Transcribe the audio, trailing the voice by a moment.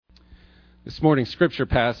This morning's scripture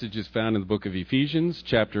passage is found in the book of Ephesians,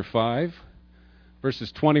 chapter 5,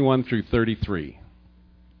 verses 21 through 33.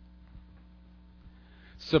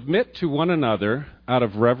 Submit to one another out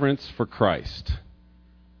of reverence for Christ.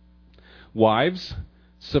 Wives,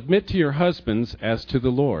 submit to your husbands as to the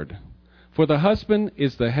Lord. For the husband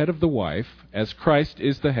is the head of the wife, as Christ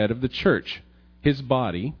is the head of the church, his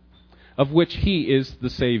body, of which he is the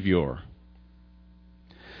Savior.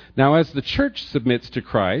 Now as the church submits to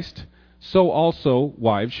Christ, so also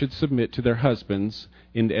wives should submit to their husbands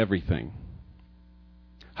in everything.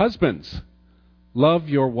 Husbands, love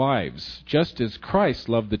your wives, just as Christ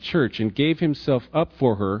loved the church and gave himself up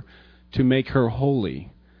for her to make her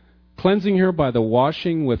holy, cleansing her by the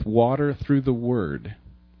washing with water through the word,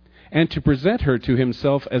 and to present her to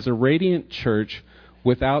himself as a radiant church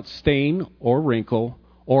without stain or wrinkle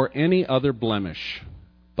or any other blemish,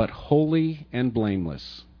 but holy and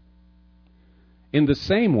blameless. In the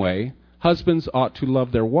same way, husbands ought to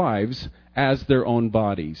love their wives as their own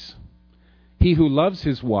bodies. He who loves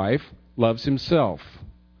his wife loves himself.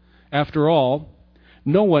 After all,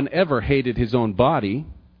 no one ever hated his own body,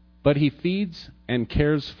 but he feeds and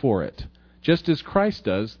cares for it, just as Christ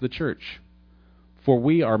does the church. For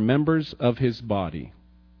we are members of his body.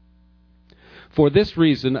 For this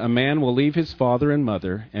reason, a man will leave his father and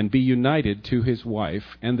mother and be united to his wife,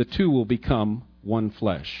 and the two will become one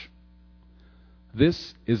flesh.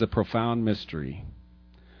 This is a profound mystery.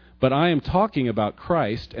 But I am talking about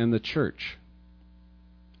Christ and the church.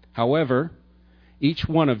 However, each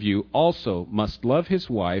one of you also must love his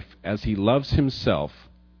wife as he loves himself,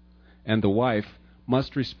 and the wife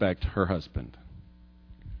must respect her husband.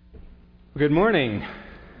 Good morning.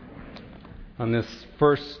 On this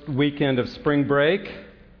first weekend of spring break,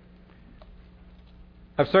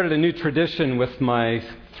 I've started a new tradition with my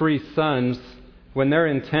three sons. When they're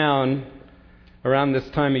in town around this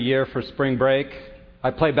time of year for spring break, I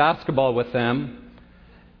play basketball with them,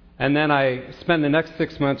 and then I spend the next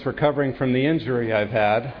 6 months recovering from the injury I've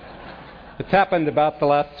had. It's happened about the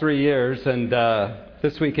last 3 years, and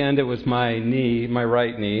this weekend it was my knee, my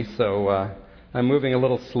right knee, so I'm moving a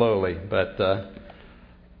little slowly, but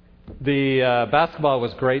the basketball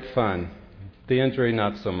was great fun. The injury,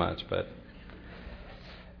 not so much, but...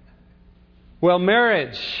 Well,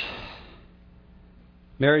 marriage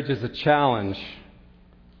is a challenge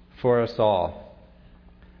for us all.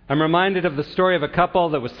 I'm reminded of the story of a couple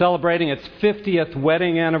that was celebrating its 50th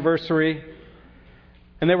wedding anniversary,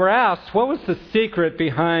 and they were asked, what was the secret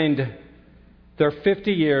behind their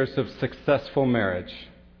 50 years of successful marriage?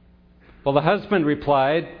 Well, the husband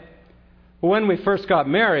replied, when we first got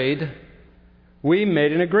married, we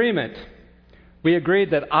made an agreement. We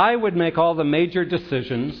agreed that I would make all the major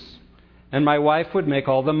decisions and my wife would make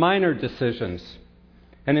all the minor decisions.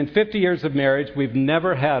 And in 50 years of marriage, we've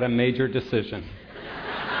never had a major decision.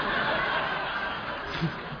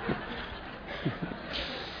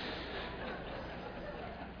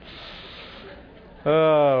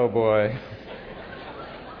 Oh, boy.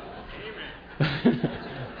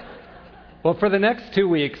 Well, for the next 2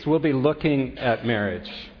 weeks, we'll be looking at marriage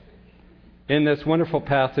in this wonderful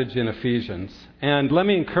passage in Ephesians. And let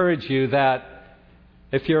me encourage you that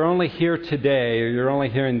if you're only here today, or you're only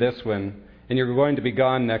hearing this one, and you're going to be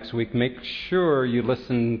gone next week, make sure you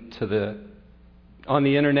listen to on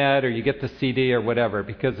the internet, or you get the CD or whatever,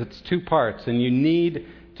 because it's 2 parts, and you need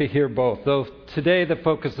to hear both. Though today the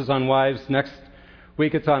focus is on wives, next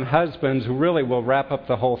week it's on husbands, who really will wrap up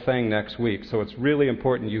the whole thing next week. So it's really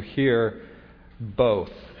important you hear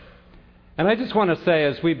both. And I just want to say,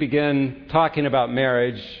 as we begin talking about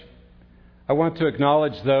marriage, I want to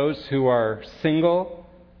acknowledge those who are single,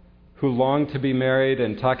 who long to be married,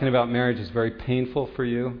 and talking about marriage is very painful for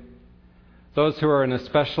you. Those who are in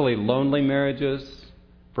especially lonely marriages,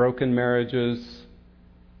 broken marriages,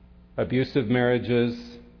 abusive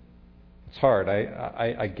marriages, it's hard.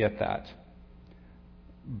 I get that.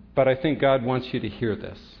 But I think God wants you to hear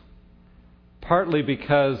this. Partly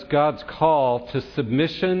because God's call to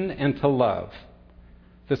submission and to love,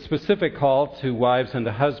 the specific call to wives and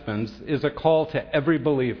to husbands, is a call to every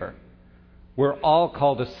believer. We're all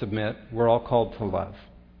called to submit. We're all called to love.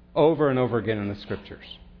 Over and over again in the Scriptures.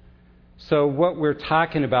 So what we're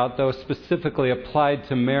talking about, though specifically applied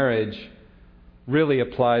to marriage, really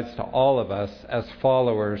applies to all of us as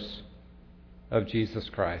followers of Jesus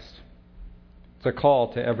Christ. It's a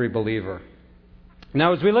call to every believer.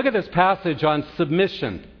 Now, as we look at this passage on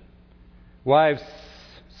submission, wives,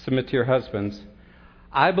 submit to your husbands,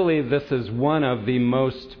 I believe this is one of the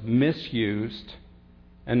most misused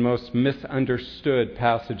and most misunderstood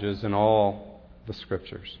passages in all the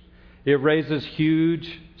Scriptures. It raises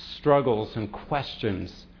huge struggles and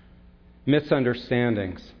questions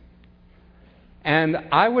misunderstandings. And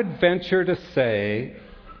I would venture to say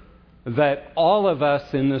that all of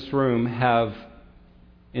us in this room have,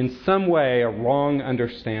 in some way, a wrong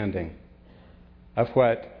understanding of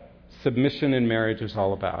what submission in marriage is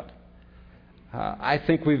all about. I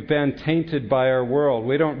think we've been tainted by our world.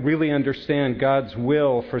 We don't really understand God's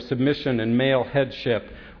will for submission and male headship.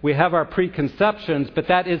 We have our preconceptions, but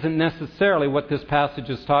that isn't necessarily what this passage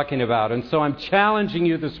is talking about. And so I'm challenging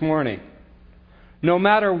you this morning, no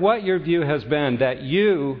matter what your view has been, that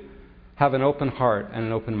you have an open heart and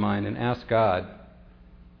an open mind and ask God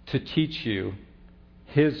to teach you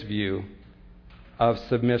His view of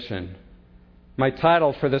submission. My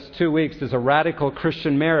title for this 2 weeks is A Radical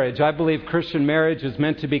Christian Marriage. I believe Christian marriage is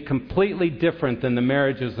meant to be completely different than the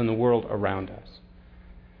marriages in the world around us.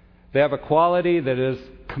 They have a quality that is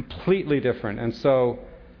completely different. And so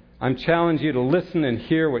I'm challenging you to listen and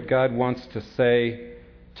hear what God wants to say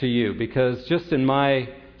to you. Because just in my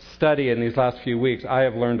study in these last few weeks, I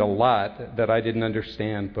have learned a lot that I didn't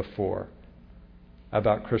understand before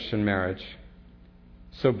about Christian marriage.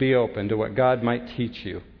 So be open to what God might teach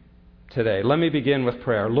you today. Let me begin with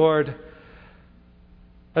prayer. Lord,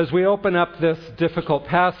 as we open up this difficult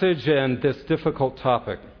passage and this difficult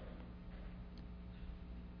topic,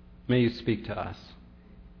 may you speak to us.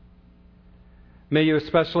 May you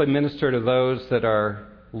especially minister to those that are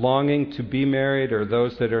longing to be married or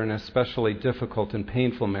those that are in especially difficult and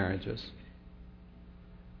painful marriages.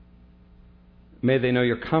 May they know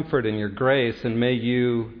your comfort and your grace, and may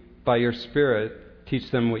you, by your Spirit,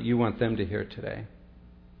 teach them what you want them to hear today.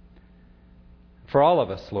 For all of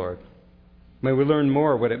us, Lord, may we learn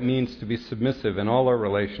more what it means to be submissive in all our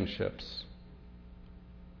relationships,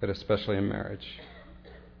 but especially in marriage.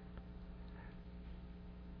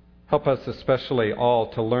 Help us especially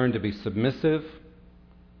all to learn to be submissive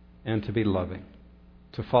and to be loving,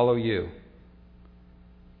 to follow you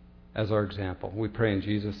as our example. We pray in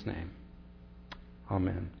Jesus' name.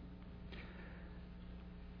 Amen.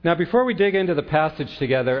 Now, before we dig into the passage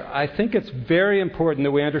together, I think it's very important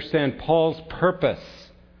that we understand Paul's purpose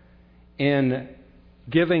in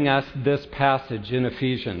giving us this passage in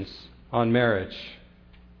Ephesians on marriage.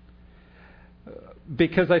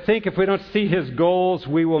 Because I think if we don't see his goals,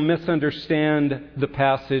 we will misunderstand the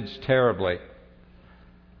passage terribly.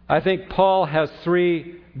 I think Paul has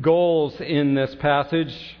 3 goals in this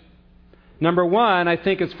passage. Number 1, I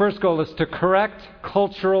think his first goal is to correct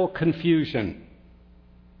cultural confusion.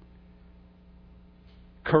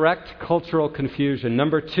 Correct cultural confusion.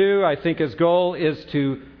 Number 2, I think his goal is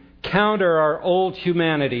to counter our old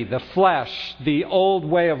humanity, the flesh, the old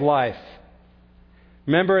way of life.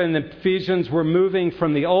 Remember in Ephesians, we're moving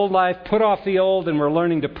from the old life, put off the old, and we're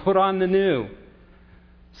learning to put on the new.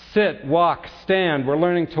 Sit, walk, stand. We're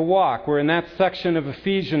learning to walk. We're in that section of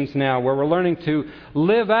Ephesians now where we're learning to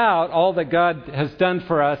live out all that God has done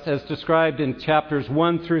for us as described in chapters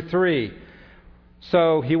 1 through 3.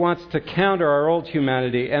 So he wants to counter our old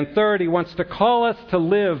humanity. And third, he wants to call us to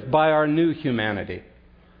live by our new humanity,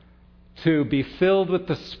 to be filled with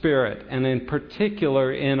the Spirit, and in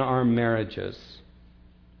particular in our marriages.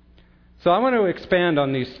 So I want to expand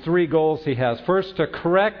on these 3 goals he has. First, to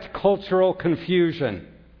correct cultural confusion.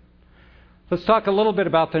 Let's talk a little bit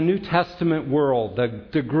about the New Testament world,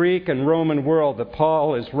 the Greek and Roman world that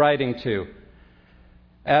Paul is writing to.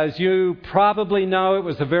 As you probably know, it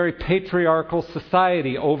was a very patriarchal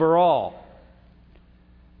society overall.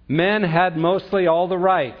 Men had mostly all the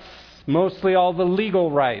rights, mostly all the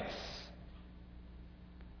legal rights.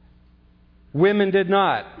 Women did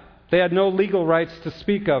not. They had no legal rights to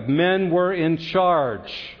speak of. Men were in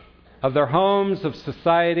charge of their homes, of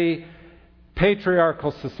society,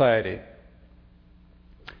 patriarchal society.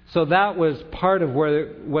 So that was part of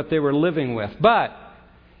what they were living with. But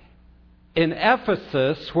in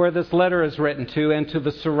Ephesus, where this letter is written to, and to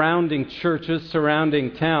the surrounding churches,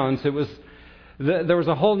 surrounding towns, there was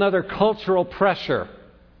a whole other cultural pressure.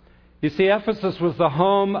 You see, Ephesus was the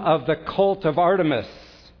home of the cult of Artemis.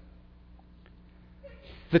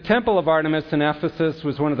 The temple of Artemis in Ephesus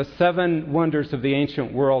was one of the 7 wonders of the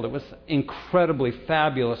ancient world. It was incredibly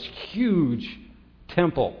fabulous, huge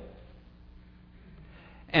temple.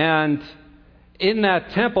 And in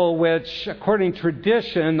that temple, which, according to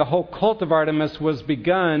tradition, the whole cult of Artemis was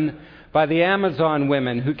begun by the Amazon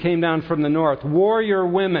women who came down from the north, warrior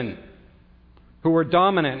women who were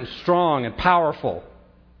dominant and strong and powerful.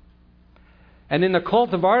 And in the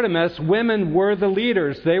cult of Artemis, women were the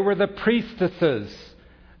leaders. They were the priestesses.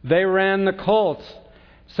 They ran the cult.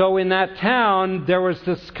 So in that town, there was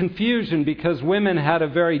this confusion because women had a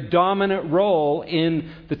very dominant role in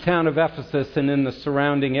the town of Ephesus and in the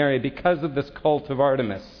surrounding area because of this cult of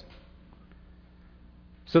Artemis.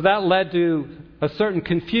 So that led to a certain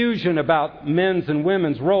confusion about men's and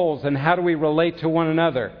women's roles and how do we relate to one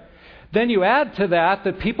another. Then you add to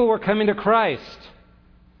that people were coming to Christ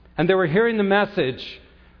and they were hearing the message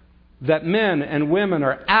that men and women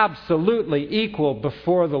are absolutely equal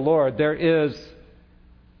before the Lord. There is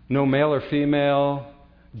no male or female,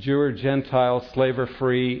 Jew or Gentile, slave or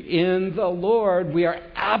free. In the Lord, we are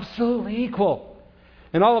absolutely equal.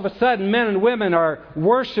 And all of a sudden, men and women are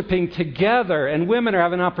worshiping together, and women are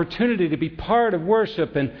having an opportunity to be part of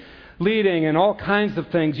worship and leading and all kinds of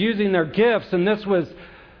things, using their gifts. And this was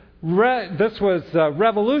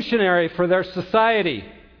revolutionary for their society.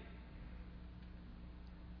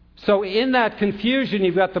 So in that confusion,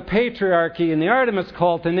 you've got the patriarchy and the Artemis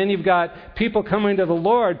cult, and then you've got people coming to the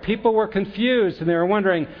Lord. People were confused, and they were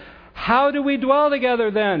wondering, how do we dwell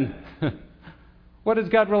together then? What does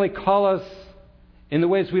God really call us in the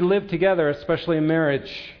ways we live together, especially in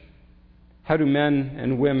marriage? How do men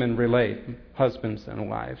and women relate, husbands and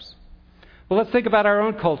wives? Well, let's think about our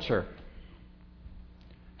own culture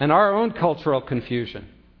and our own cultural confusion.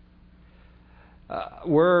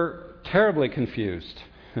 We're terribly confused.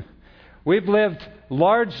 We've lived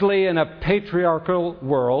largely in a patriarchal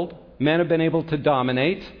world. Men have been able to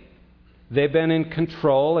dominate. They've been in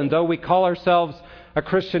control. And though we call ourselves a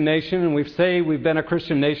Christian nation, and we say we've been a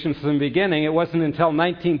Christian nation from the beginning, it wasn't until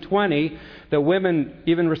 1920 that women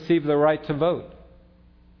even received the right to vote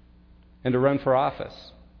and to run for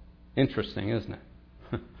office. Interesting, isn't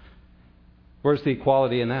it? Where's the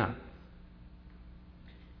equality in that?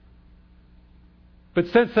 But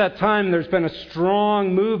since that time, there's been a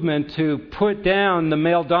strong movement to put down the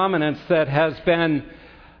male dominance that has been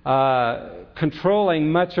controlling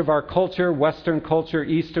much of our culture, Western culture,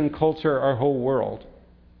 Eastern culture, our whole world.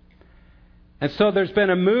 And so there's been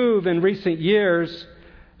a move in recent years,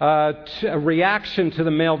 a reaction to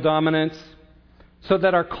the male dominance, so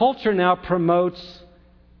that our culture now promotes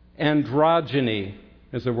androgyny,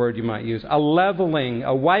 is a word you might use, a leveling,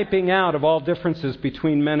 a wiping out of all differences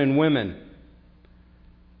between men and women.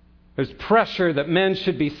 There's pressure that men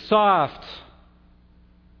should be soft,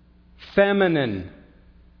 feminine,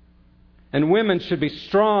 and women should be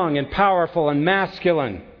strong and powerful and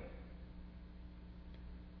masculine.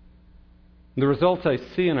 The result I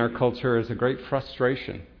see in our culture is a great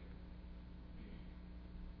frustration,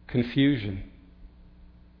 confusion.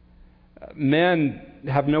 Men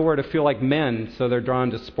have nowhere to feel like men, so they're drawn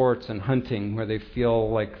to sports and hunting where they feel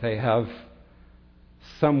like they have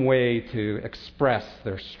some way to express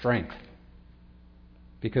their strength.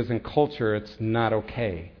 Because in culture, it's not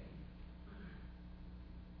okay.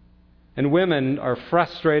 And women are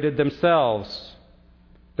frustrated themselves.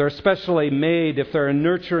 They're especially made, if they're a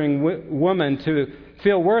nurturing woman, to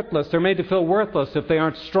feel worthless. They're made to feel worthless if they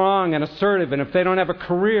aren't strong and assertive and if they don't have a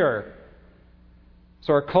career.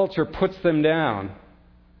 So our culture puts them down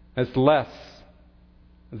as less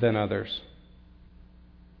than others.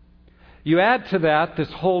 You add to that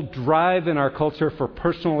this whole drive in our culture for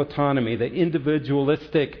personal autonomy, the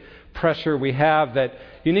individualistic pressure we have that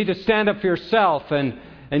you need to stand up for yourself and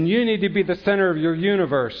you need to be the center of your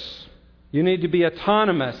universe. You need to be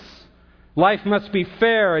autonomous. Life must be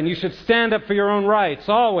fair and you should stand up for your own rights,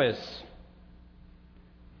 always.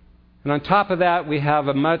 And on top of that, we have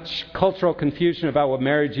a much cultural confusion about what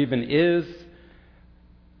marriage even is.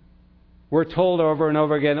 We're told over and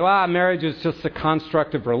over again, marriage is just a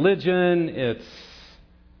construct of religion. It's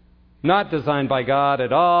not designed by God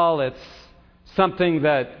at all. It's something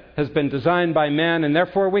that has been designed by men, and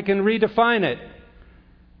therefore we can redefine it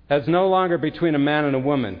as no longer between a man and a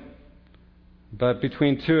woman, but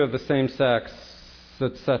between two of the same sex,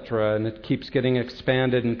 etc. And it keeps getting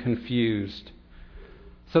expanded and confused.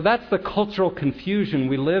 So that's the cultural confusion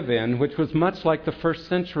we live in, which was much like the first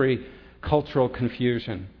century cultural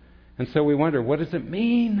confusion. And so we wonder, what does it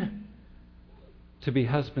mean to be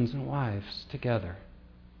husbands and wives together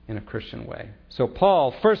in a Christian way? So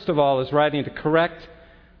Paul, first of all, is writing to correct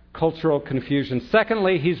cultural confusion.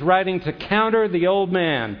 Secondly, he's writing to counter the old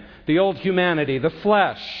man, the old humanity, the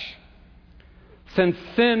flesh. Since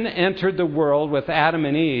sin entered the world with Adam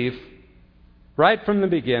and Eve, right from the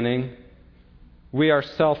beginning, we are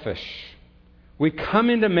selfish. We come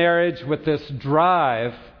into marriage with this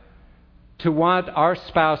drive to want our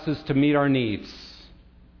spouses to meet our needs.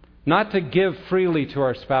 Not to give freely to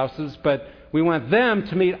our spouses, but we want them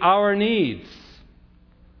to meet our needs.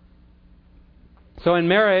 So in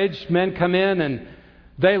marriage, men come in and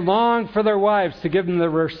they long for their wives to give them the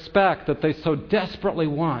respect that they so desperately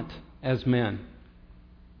want as men.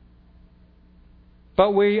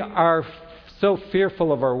 But we are so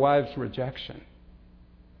fearful of our wives' rejection.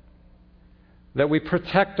 that we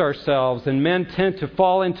protect ourselves, and men tend to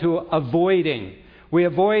fall into avoiding. We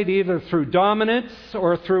avoid either through dominance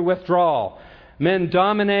or through withdrawal. Men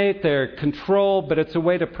dominate, they're controlled, but it's a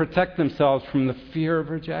way to protect themselves from the fear of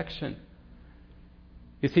rejection.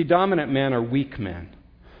 You see, dominant men are weak men.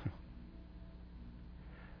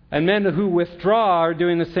 And men who withdraw are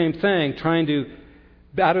doing the same thing, trying to,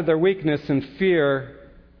 out of their weakness and fear,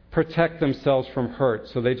 protect themselves from hurt,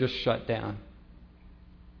 so they just shut down.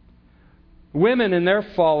 Women in their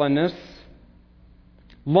fallenness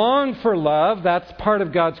long for love. That's part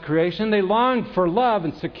of God's creation. They long for love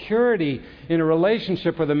and security in a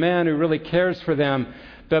relationship with a man who really cares for them.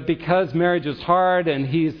 But because marriage is hard and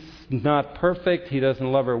he's not perfect, he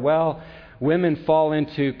doesn't love her well, women fall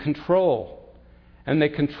into control. And they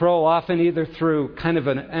control often either through kind of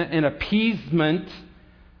an appeasement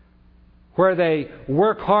where they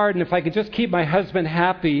work hard, and if I could just keep my husband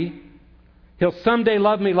happy, he'll someday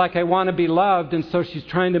love me like I want to be loved. And so she's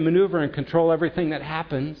trying to maneuver and control everything that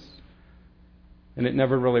happens. And it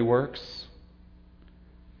never really works.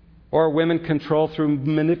 Or women control through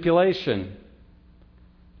manipulation,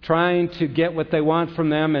 trying to get what they want from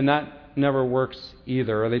them, and that never works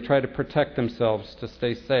either. Or they try to protect themselves to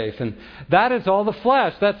stay safe. And that is all the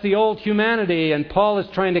flesh. That's the old humanity. And Paul is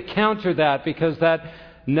trying to counter that because that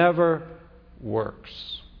never works.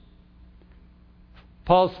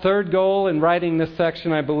 Paul's third goal in writing this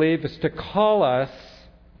section, I believe, is to call us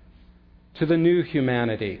to the new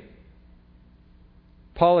humanity.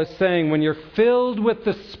 Paul is saying when you're filled with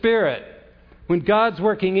the Spirit, when God's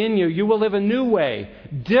working in you, you will live a new way,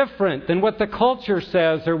 different than what the culture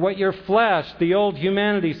says or what your flesh, the old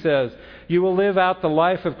humanity, says. You will live out the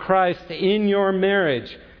life of Christ in your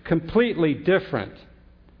marriage, completely different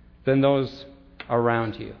than those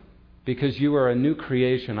around you. Because you are a new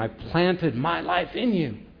creation. I planted my life in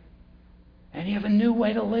you. And you have a new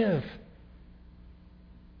way to live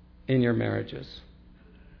in your marriages.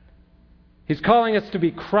 He's calling us to be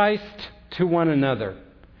Christ to one another.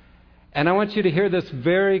 And I want you to hear this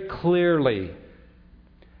very clearly.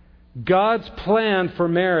 God's plan for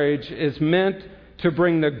marriage is meant to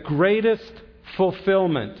bring the greatest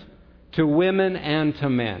fulfillment to women and to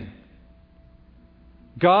men.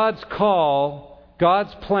 God's call,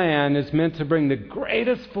 God's plan is meant to bring the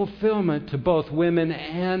greatest fulfillment to both women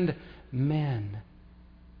and men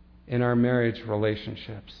in our marriage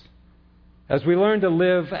relationships. As we learn to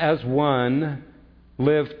live as one,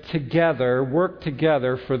 live together, work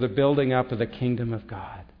together for the building up of the kingdom of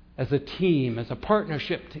God. As a team, as a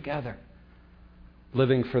partnership together,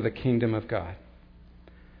 living for the kingdom of God.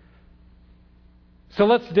 So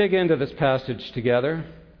let's dig into this passage together.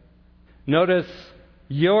 Notice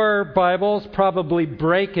your Bibles probably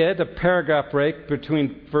break it, a paragraph break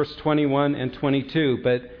between verse 21 and 22.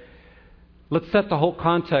 But let's set the whole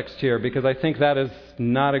context here because I think that is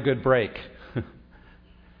not a good break.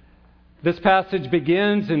 This passage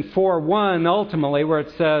begins in 4:1 ultimately where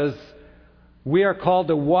it says, we are called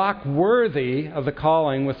to walk worthy of the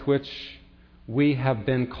calling with which we have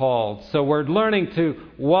been called. So we're learning to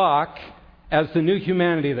walk as the new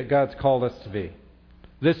humanity that God's called us to be.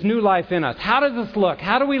 This new life in us. How does this look?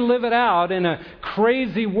 How do we live it out in a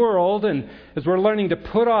crazy world? And as we're learning to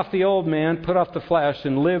put off the old man, put off the flesh,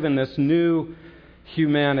 and live in this new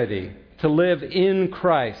humanity. To live in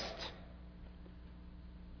Christ.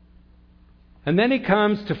 And then he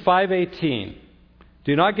comes to 5:18.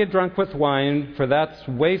 Do not get drunk with wine, for that's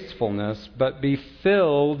wastefulness, but be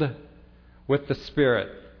filled with the Spirit.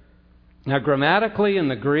 Now, grammatically in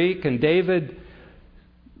the Greek, and David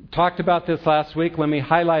talked about this last week, let me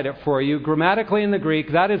highlight it for you. Grammatically in the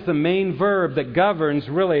Greek, that is the main verb that governs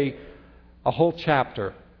really a whole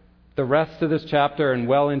chapter. The rest of this chapter and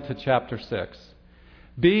well into chapter 6.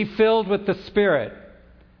 Be filled with the Spirit.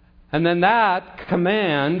 And then that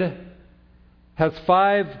command has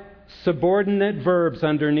 5 subordinate verbs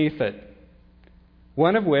underneath it.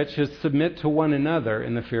 One of which is submit to one another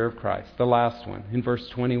in the fear of Christ. The last one in verse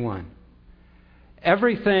 21.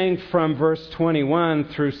 Everything from verse 21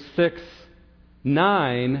 through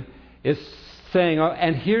 6:9 is saying,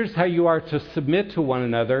 and here's how you are to submit to one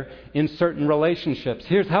another in certain relationships.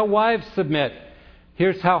 Here's how wives submit.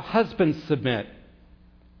 Here's how husbands submit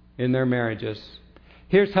in their marriages.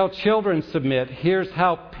 Here's how children submit. Here's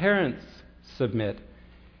how parents submit.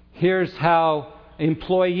 Here's how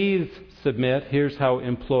employees submit. Here's how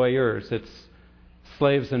employers. It's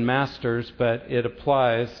slaves and masters, but it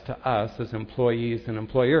applies to us as employees and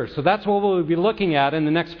employers. So that's what we'll be looking at in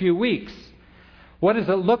the next few weeks. What does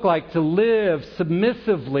it look like to live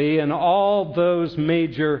submissively in all those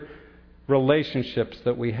major relationships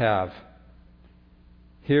that we have?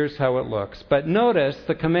 Here's how it looks. But notice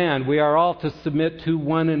the command. We are all to submit to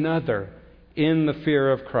one another in the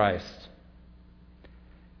fear of Christ.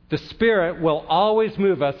 The Spirit will always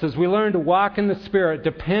move us. As we learn to walk in the Spirit,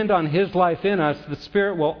 depend on His life in us, the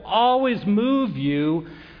Spirit will always move you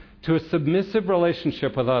to a submissive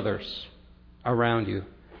relationship with others around you.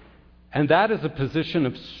 And that is a position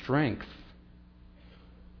of strength,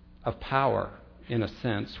 of power, in a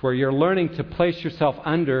sense, where you're learning to place yourself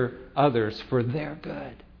under others for their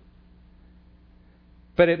good.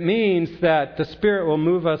 But it means that the Spirit will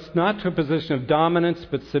move us not to a position of dominance,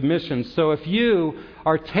 but submission. So if you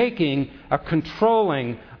are taking a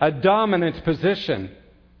controlling, a dominant position,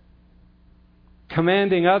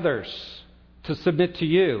 commanding others to submit to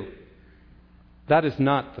you, that is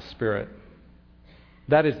not the Spirit.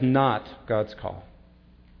 That is not God's call.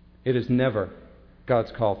 It is never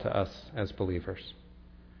God's call to us as believers.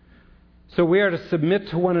 So we are to submit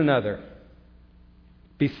to one another.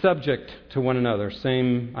 Be subject to one another.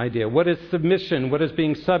 Same idea. What is submission? What is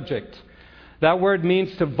being subject? That word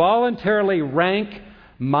means to voluntarily rank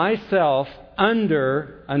myself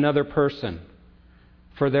under another person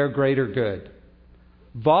for their greater good.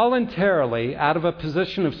 Voluntarily, out of a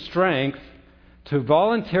position of strength, to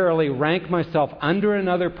voluntarily rank myself under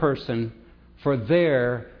another person for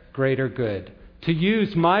their greater good. To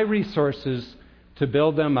use my resources to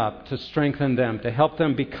build them up, to strengthen them, to help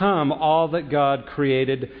them become all that God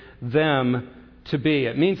created them to be.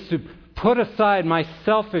 It means to put aside my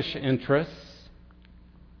selfish interests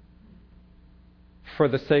for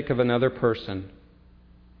the sake of another person.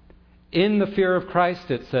 In the fear of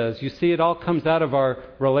Christ, it says, you see, it all comes out of our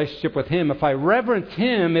relationship with Him. If I reverence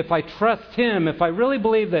Him, if I trust Him, if I really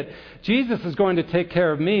believe that Jesus is going to take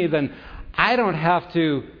care of me, then I don't have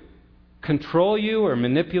to control you or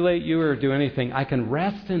manipulate you or do anything. I can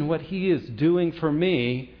rest in what He is doing for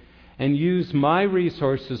me and use my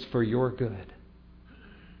resources for your good.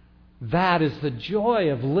 That is the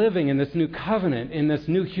joy of living in this new covenant, in this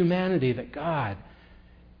new humanity that God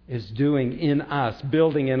is doing in us,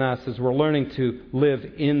 building in us as we're learning to live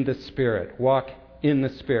in the Spirit, walk in the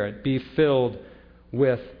Spirit, be filled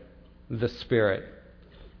with the Spirit.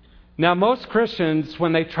 Now, most Christians,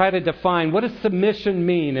 when they try to define what does submission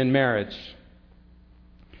mean in marriage,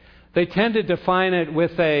 they tend to define it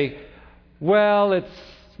with the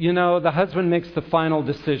husband makes the final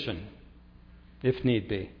decision, if need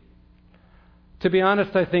be. To be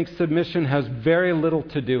honest, I think submission has very little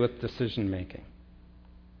to do with decision making.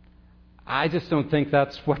 I just don't think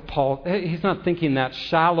that's what he's not thinking that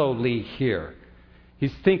shallowly here.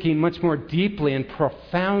 He's thinking much more deeply and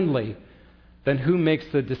profoundly than who makes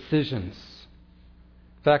the decisions.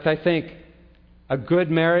 In fact, I think a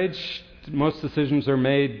good marriage, most decisions are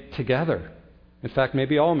made together. In fact,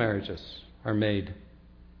 maybe all marriages are made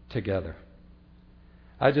together.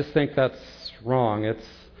 I just think that's wrong. It's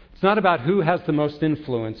not about who has the most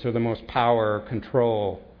influence or the most power or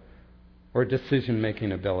control or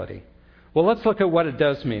decision-making ability. Well, let's look at what it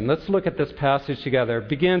does mean. Let's look at this passage together. It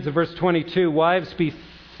begins in verse 22. Wives, be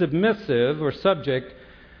submissive or subject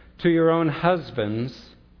to your own husbands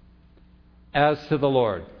as to the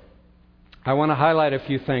Lord. I want to highlight a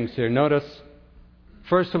few things here. Notice,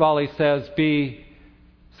 first of all, he says, be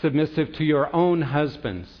submissive to your own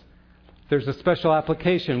husbands. There's a special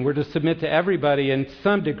application. We're to submit to everybody in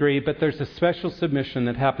some degree, but there's a special submission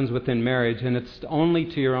that happens within marriage, and it's only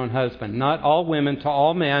to your own husband. Not all women to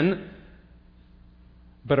all men,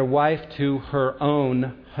 but a wife to her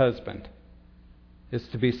own husband is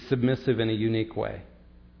to be submissive in a unique way.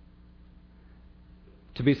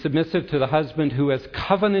 To be submissive to the husband who has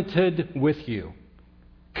covenanted with you,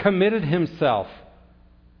 committed himself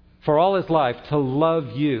for all his life to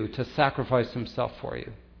love you, to sacrifice himself for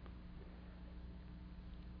you.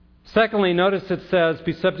 Secondly, notice it says,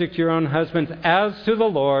 be subject to your own husbands as to the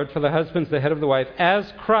Lord, for the husband's the head of the wife,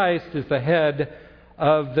 as Christ is the head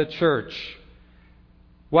of the church.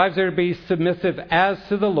 Wives are to be submissive as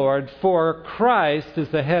to the Lord, for Christ is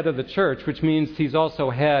the head of the church, which means He's also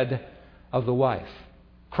head of the wife.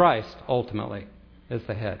 Christ, ultimately, is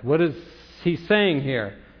the head. What is he saying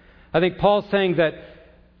here? I think Paul's saying that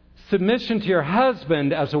submission to your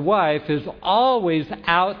husband as a wife is always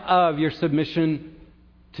out of your submission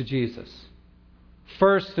to Jesus.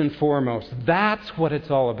 First and foremost, that's what it's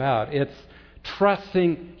all about. It's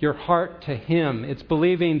trusting your heart to Him. It's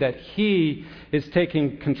believing that He is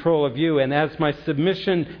taking control of you. And as my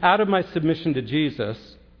submission, out of my submission to Jesus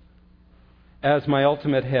as my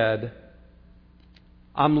ultimate head,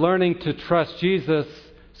 I'm learning to trust Jesus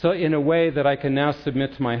so in a way that I can now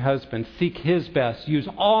submit to my husband, seek His best, use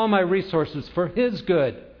all my resources for His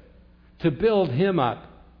good, to build him up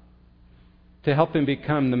to help him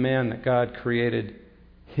become the man that God created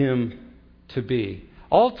him to be.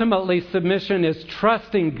 Ultimately, submission is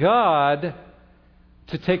trusting God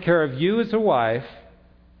to take care of you as a wife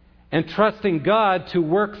and trusting God to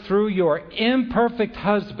work through your imperfect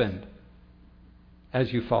husband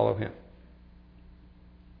as you follow him.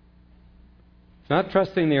 It's not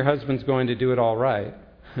trusting that your husband's going to do it all right,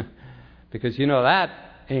 because you know that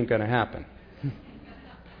ain't going to happen.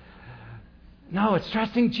 No, it's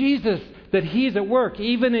trusting Jesus that he's at work,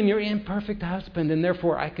 even in your imperfect husband, and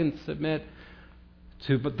therefore I can submit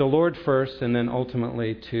to the Lord first and then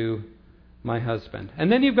ultimately to my husband. And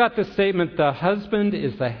then you've got the statement, the husband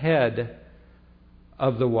is the head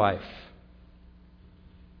of the wife.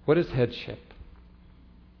 What is headship?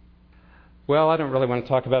 Well, I don't really want to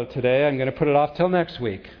talk about it today. I'm going to put it off till next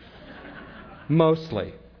week.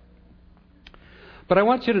 Mostly. But I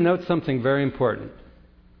want you to note something very important.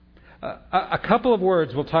 A couple of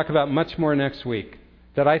words we'll talk about much more next week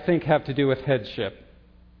that I think have to do with headship.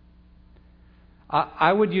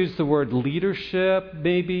 I would use the word leadership,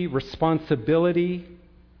 maybe, responsibility.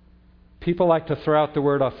 People like to throw out the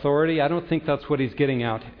word authority. I don't think that's what he's getting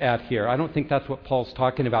out at here. I don't think that's what Paul's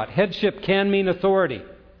talking about. Headship can mean authority.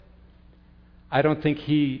 I don't think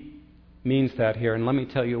he means that here, and let me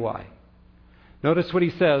tell you why. Notice what he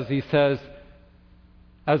says. He says,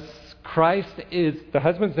 as Christ is, the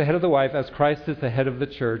husband's the head of the wife, as Christ is the head of the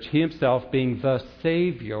church, he himself being the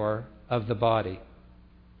Savior of the body.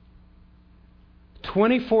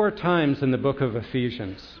 24 times in the book of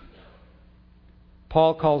Ephesians,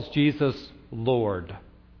 Paul calls Jesus Lord.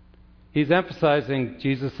 He's emphasizing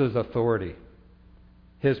Jesus' authority,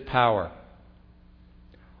 his power.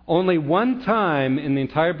 Only one time in the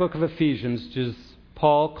entire book of Ephesians does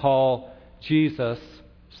Paul call Jesus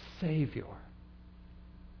Savior.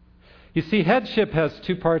 You see, headship has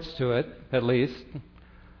two parts to it, at least.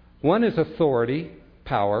 One is authority,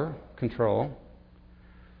 power, control.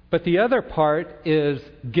 But the other part is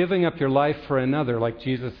giving up your life for another, like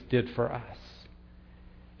Jesus did for us.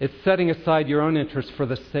 It's setting aside your own interests for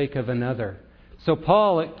the sake of another. So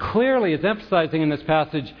Paul clearly is emphasizing in this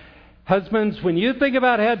passage, husbands, when you think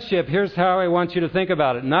about headship, here's how I want you to think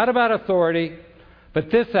about it. Not about authority,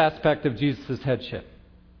 but this aspect of Jesus' headship.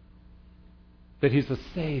 That he's a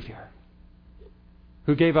Savior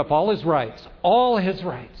who gave up all his rights,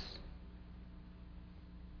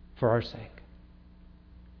 for our sake.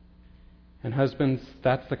 And husbands,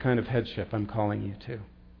 that's the kind of headship I'm calling you to.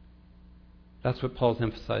 That's what Paul's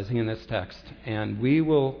emphasizing in this text. And we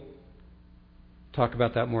will talk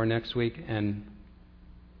about that more next week. And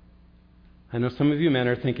I know some of you men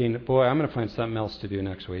are thinking, boy, I'm going to find something else to do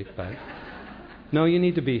next week. But no, you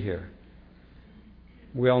need to be here.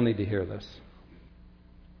 We all need to hear this.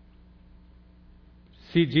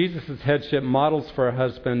 See, Jesus' headship models for a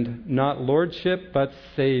husband not lordship, but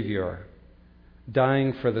Savior,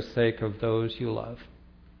 dying for the sake of those you love.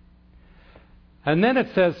 And then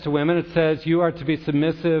it says to women, it says, you are to be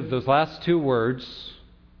submissive, those last two words,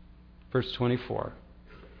 verse 24,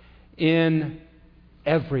 in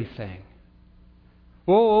everything.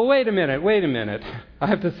 Whoa, wait a minute. I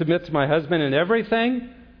have to submit to my husband in everything?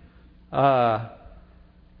 Yeah.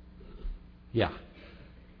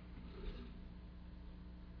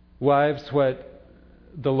 Wives, what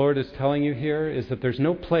the Lord is telling you here is that there's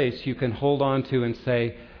no place you can hold on to and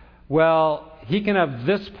say, well, he can have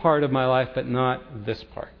this part of my life, but not this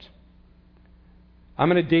part. I'm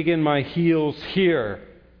going to dig in my heels here.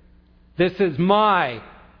 This is my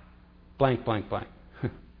blank, blank, blank.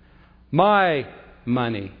 My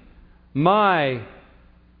money, my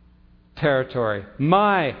territory,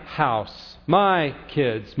 my house, my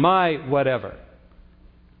kids, my whatever.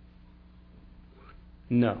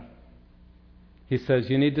 No. He says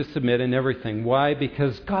you need to submit in everything. Why?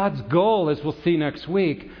 Because God's goal, as we'll see next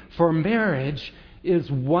week, for marriage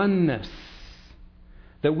is oneness.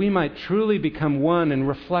 That we might truly become one and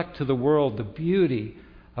reflect to the world the beauty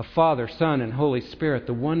of Father, Son, and Holy Spirit,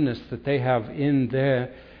 the oneness that they have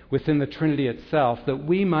within the Trinity itself, that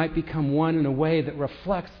we might become one in a way that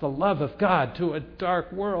reflects the love of God to a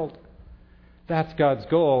dark world. That's God's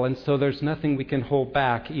goal, and so there's nothing we can hold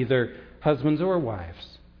back, either husbands or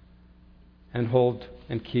wives, and hold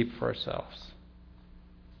and keep for ourselves.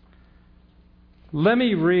 Let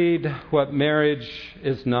me read what marriage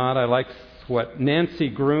is not. I like what Nancy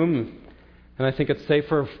Groom, and I think it's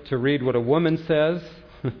safer to read what a woman says.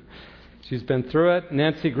 She's been through it.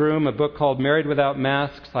 Nancy Groom, a book called Married Without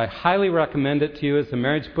Masks. I highly recommend it to you as a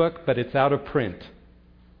marriage book, but it's out of print.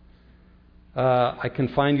 I can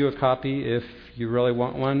find you a copy if you really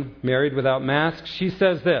want one. Married Without Masks. She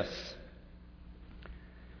says this: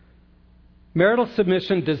 Marital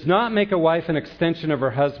submission does not make a wife an extension of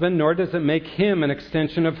her husband, nor does it make him an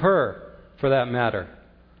extension of her, for that matter.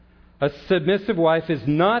 A submissive wife is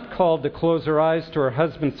not called to close her eyes to her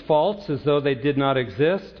husband's faults as though they did not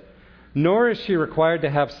exist, nor is she required to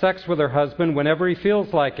have sex with her husband whenever he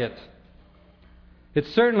feels like it. It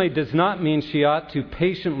certainly does not mean she ought to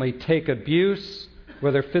patiently take abuse,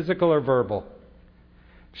 whether physical or verbal.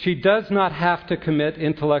 She does not have to commit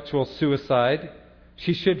intellectual suicide.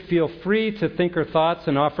 She should feel free to think her thoughts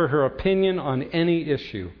and offer her opinion on any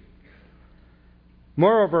issue.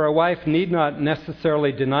 Moreover, a wife need not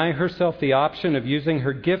necessarily deny herself the option of using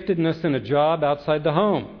her giftedness in a job outside the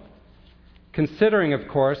home, considering, of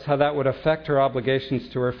course, how that would affect her obligations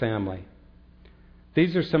to her family.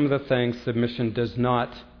 These are some of the things submission does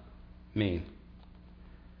not mean.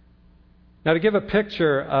 Now, to give a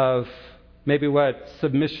picture of maybe what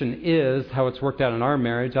submission is, how it's worked out in our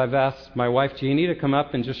marriage, I've asked my wife, Jeannie, to come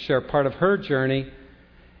up and just share part of her journey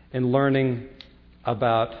in learning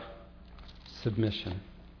about submission.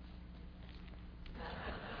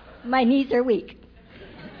 My knees are weak.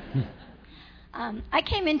 I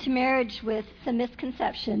came into marriage with some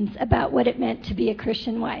misconceptions about what it meant to be a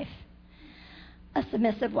Christian wife, a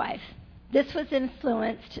submissive wife. This was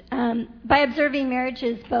influenced by observing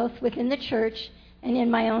marriages both within the church and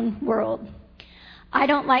in my own world. I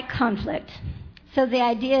don't like conflict, so the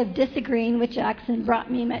idea of disagreeing with Jackson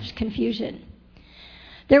brought me much confusion.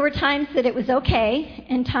 There were times that it was okay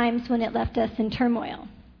and times when it left us in turmoil.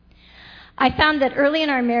 I found that early in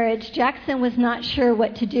our marriage, Jackson was not sure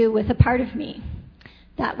what to do with a part of me.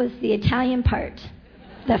 That was the Italian part,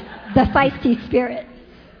 the feisty spirit.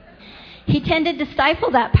 He tended to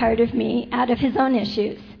stifle that part of me out of his own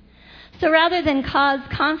issues. So rather than cause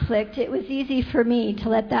conflict, it was easy for me to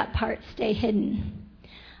let that part stay hidden.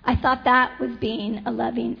 I thought that was being a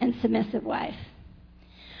loving and submissive wife.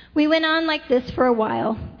 We went on like this for a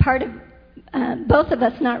while, both of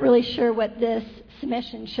us not really sure what this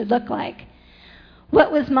submission should look like.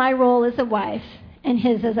 What was my role as a wife and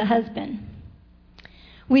his as a husband?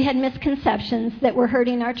 We had misconceptions that were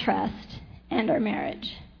hurting our trust and our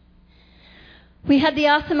marriage. We had the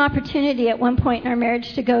awesome opportunity at one point in our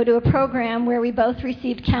marriage to go to a program where we both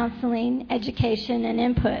received counseling, education, and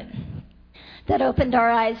input that opened our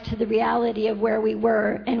eyes to the reality of where we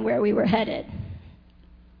were and where we were headed.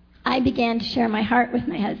 I began to share my heart with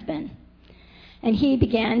my husband, and he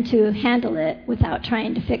began to handle it without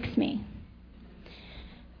trying to fix me.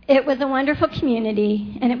 It was a wonderful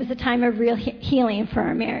community, and it was a time of real healing for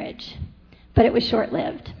our marriage, but it was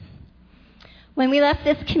short-lived. When we left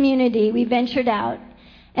this community, we ventured out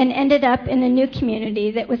and ended up in a new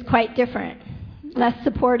community that was quite different, less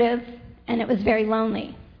supportive, and it was very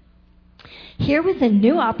lonely. Here was a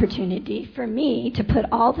new opportunity for me to put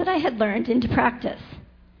all that I had learned into practice.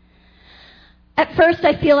 At first,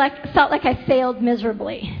 I felt like I failed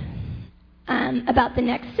miserably. About the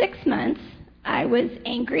next 6 months, I was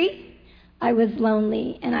angry, I was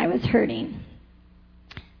lonely, and I was hurting.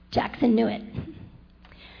 Jackson knew it.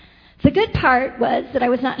 The good part was that I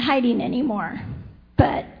was not hiding anymore,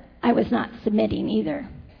 but I was not submitting either.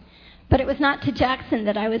 But it was not to Jackson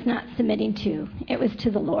that I was not submitting to. It was to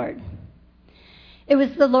the Lord. It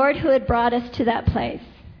was the Lord who had brought us to that place,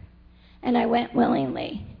 and I went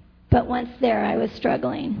willingly. But once there, I was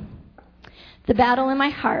struggling. The battle in my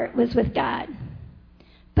heart was with God,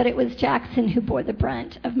 but it was Jackson who bore the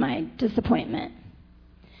brunt of my disappointment.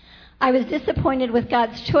 I was disappointed with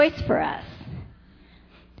God's choice for us.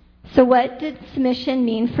 So what did submission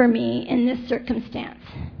mean for me in this circumstance?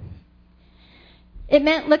 It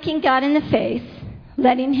meant looking God in the face,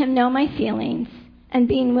 letting him know my feelings, and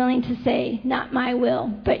being willing to say, not my will,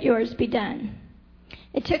 but yours be done.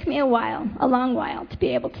 It took me a long while, to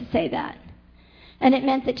be able to say that. And it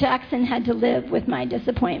meant that Jackson had to live with my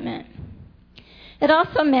disappointment. It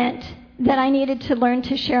also meant that I needed to learn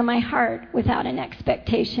to share my heart without an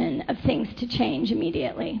expectation of things to change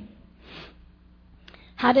immediately.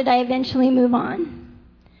 How did I eventually move on?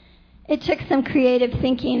 It took some creative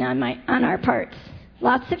thinking on our parts.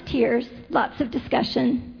 Lots of tears, lots of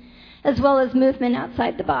discussion, as well as movement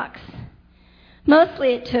outside the box.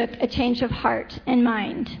 Mostly it took a change of heart and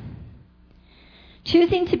mind.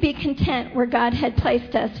 Choosing to be content where God had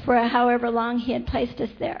placed us for however long he had placed us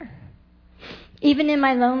there. Even in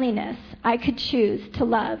my loneliness, I could choose to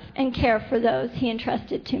love and care for those he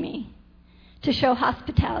entrusted to me, to show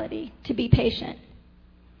hospitality, to be patient.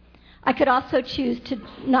 I could also choose to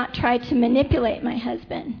not try to manipulate my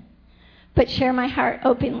husband, but share my heart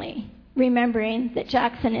openly, remembering that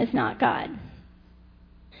Jackson is not God.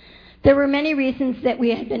 There were many reasons that we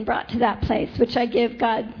had been brought to that place, which I give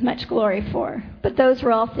God much glory for, but those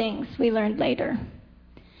were all things we learned later.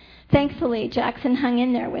 Thankfully, Jackson hung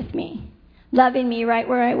in there with me, loving me right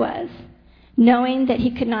where I was, knowing that he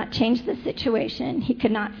could not change the situation, he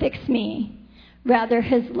could not fix me. Rather,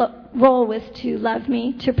 his role was to love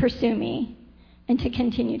me, to pursue me, and to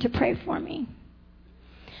continue to pray for me.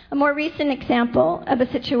 A more recent example of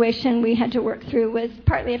a situation we had to work through was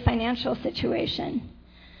partly a financial situation.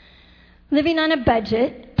 Living on a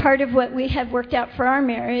budget, part of what we have worked out for our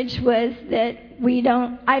marriage was that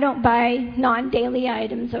I don't buy non-daily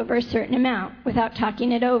items over a certain amount without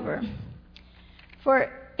talking it over. For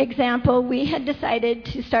example, we had decided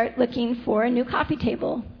to start looking for a new coffee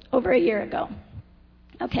table over a year ago.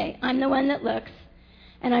 Okay, I'm the one that looks,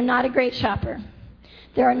 and I'm not a great shopper.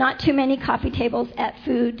 There are not too many coffee tables at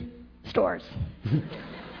food stores.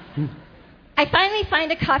 I finally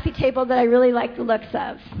find a coffee table that I really like the looks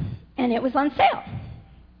of, and it was on sale.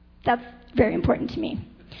 That's very important to me.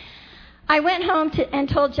 I went home and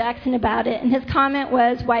told Jackson about it, and his comment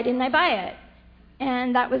was, "Why didn't I buy it?"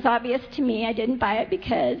 And that was obvious to me. I didn't buy it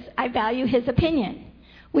because I value his opinion.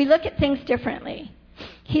 We look at things differently.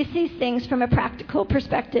 He sees things from a practical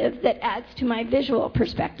perspective that adds to my visual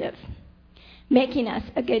perspective, making us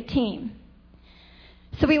a good team.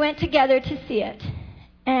 So we went together to see it,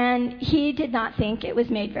 and he did not think it was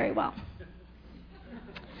made very well.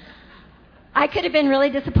 I could have been really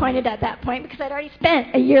disappointed at that point because I'd already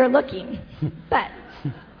spent a year looking. But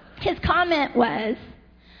his comment was,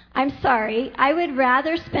 "I'm sorry, I would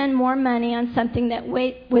rather spend more money on something that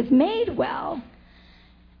was made well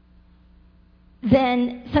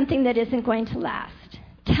than something that isn't going to last.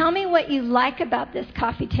 Tell me what you like about this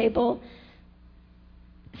coffee table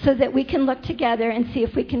so that we can look together and see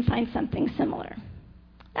if we can find something similar."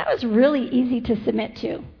 That was really easy to submit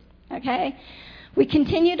to, okay? We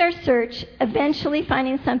continued our search, eventually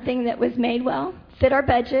finding something that was made well, fit our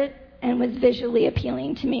budget, and was visually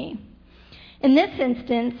appealing to me. In this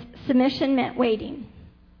instance, submission meant waiting.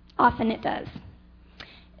 Often it does.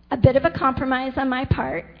 A bit of a compromise on my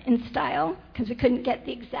part in style, because we couldn't get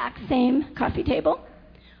the exact same coffee table.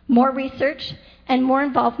 More research and more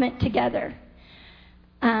involvement together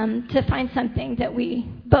to find something that we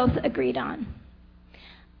both agreed on.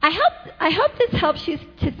 I hope this helps you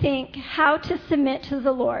to think how to submit to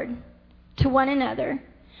the Lord, to one another,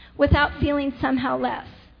 without feeling somehow less.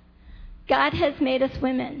 God has made us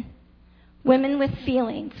women with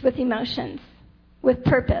feelings, with emotions, with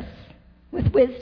purpose, with wisdom.